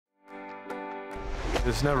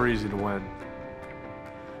It's never easy to win.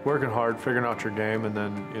 Working hard, figuring out your game, and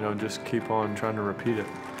then, you know, just keep on trying to repeat it.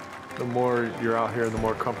 The more you're out here, the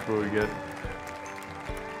more comfortable you get.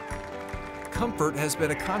 Comfort has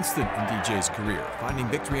been a constant in DJ's career, finding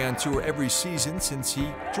victory on tour every season since he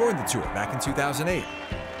joined the tour back in 2008.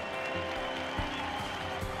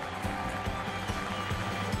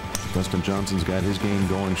 Dustin Johnson's got his game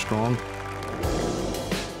going strong.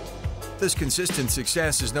 This consistent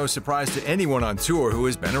success is no surprise to anyone on tour who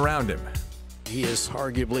has been around him. He is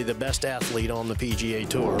arguably the best athlete on the PGA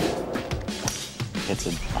Tour. It's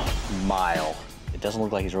a mile. It doesn't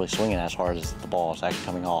look like he's really swinging as hard as the ball is actually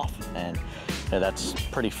coming off, and that's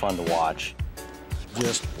pretty fun to watch.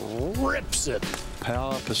 Just rips it.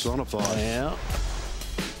 Power personified. Yeah.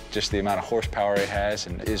 Just the amount of horsepower he has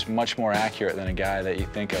and is much more accurate than a guy that you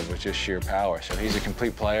think of with just sheer power. So he's a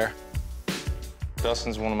complete player.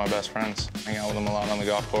 Dustin's one of my best friends. I hang out with him a lot on the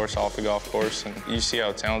golf course, off the golf course, and you see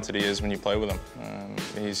how talented he is when you play with him.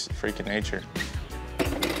 He's freaking nature.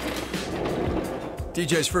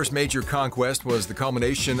 DJ's first major conquest was the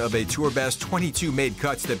culmination of a tour-best 22 made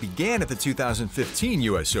cuts that began at the 2015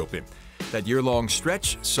 U.S. Open. That year-long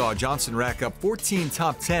stretch saw Johnson rack up 14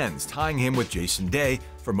 top 10s, tying him with Jason Day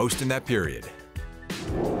for most in that period.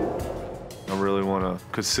 I really want to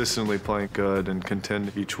consistently play good and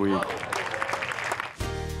contend each week.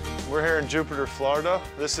 We're here in Jupiter, Florida.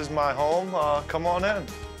 This is my home. Come on in.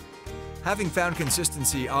 Having found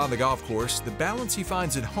consistency on the golf course, the balance he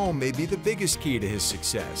finds at home may be the biggest key to his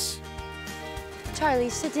success. Charlie,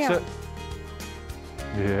 sit down.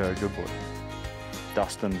 Yeah, good boy.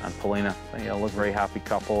 Dustin and Paulina, look very happy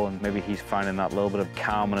couple, and maybe he's finding that little bit of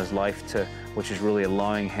calm in his life, which is really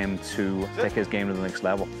allowing him to take his game to the next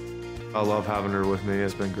level. I love having her with me.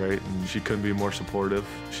 It's been great, and she couldn't be more supportive.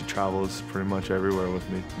 She travels pretty much everywhere with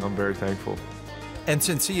me. I'm very thankful. And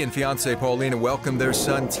since he and fiancée Paulina welcomed their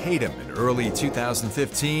son Tatum in early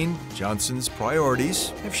 2015, Johnson's priorities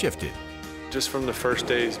have shifted. Just from the first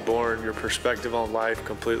day he's born, your perspective on life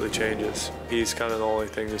completely changes. He's kind of the only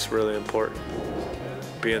thing that's really important.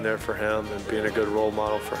 Being there for him and being a good role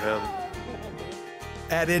model for him.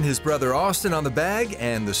 Add in his brother Austin on the bag,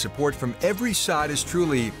 and the support from every side is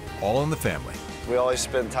truly all in the family. We always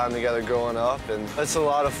spent time together growing up, and it's a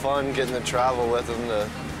lot of fun getting to travel with him to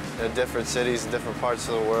different cities and different parts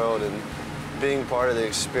of the world and being part of the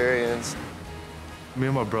experience. Me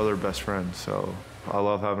and my brother are best friends, so I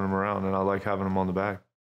love having him around, and I like having him on the bag.